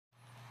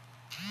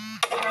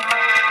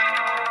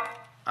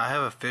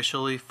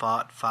officially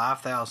fought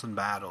 5,000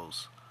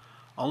 battles.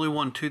 Only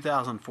won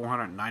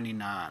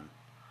 2,499.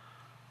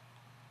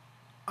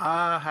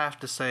 I have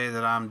to say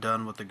that I'm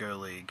done with the Go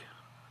League.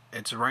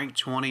 It's ranked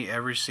 20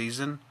 every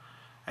season,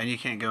 and you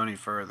can't go any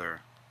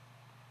further.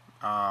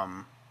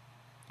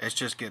 It's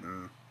just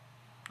getting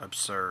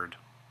absurd,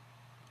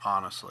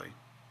 honestly.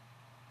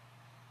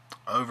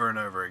 Over and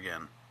over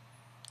again.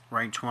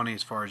 Rank 20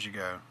 as far as you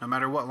go, no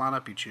matter what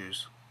lineup you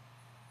choose.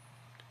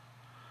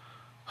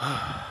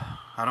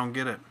 I don't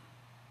get it.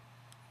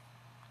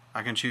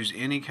 I can choose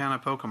any kind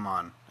of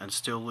Pokemon and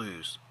still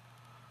lose.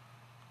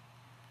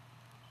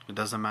 It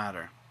doesn't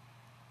matter.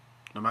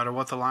 No matter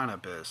what the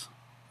lineup is.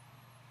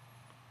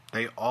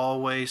 They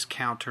always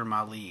counter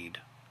my lead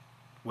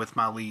with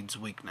my lead's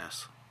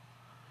weakness.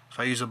 If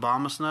I use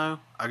Abomasnow,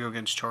 I go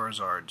against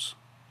Charizards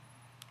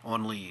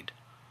on lead.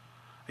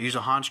 I use a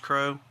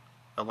Honchkrow,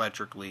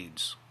 electric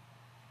leads.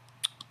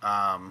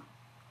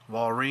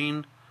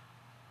 Walrein,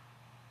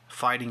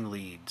 fighting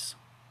leads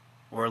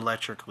or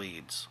electric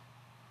leads.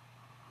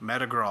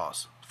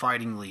 Metagross,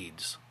 fighting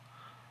leads.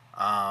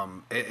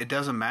 It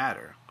doesn't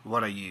matter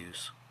what I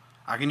use.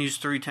 I can use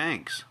 3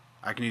 tanks.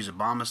 I can use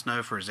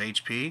Abomasnow for his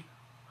HP,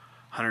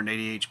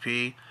 180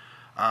 HP,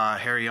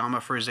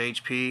 Hariyama for his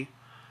HP,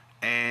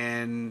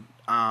 and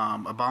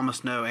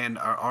Abomasnow and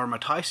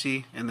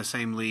Armataisi in the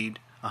same lead,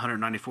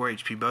 194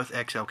 HP, both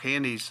XL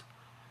candies,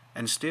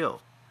 and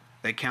still,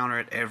 they counter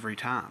it every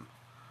time.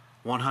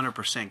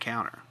 100%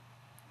 counter.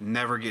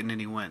 Never getting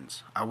any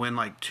wins. I win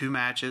like 2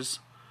 matches,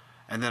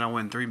 and then I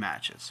win 3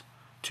 matches.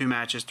 2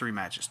 matches, 3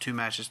 matches, 2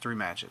 matches, 3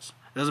 matches.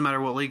 It doesn't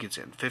matter what league it's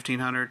in.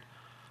 1,500,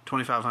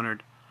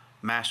 2,500,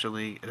 Master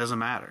League, it doesn't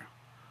matter.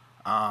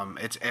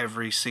 It's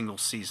every single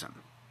season.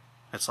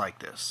 It's like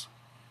this.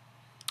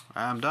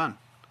 I'm done.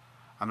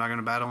 I'm not going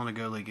to battle in a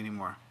Go League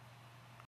anymore.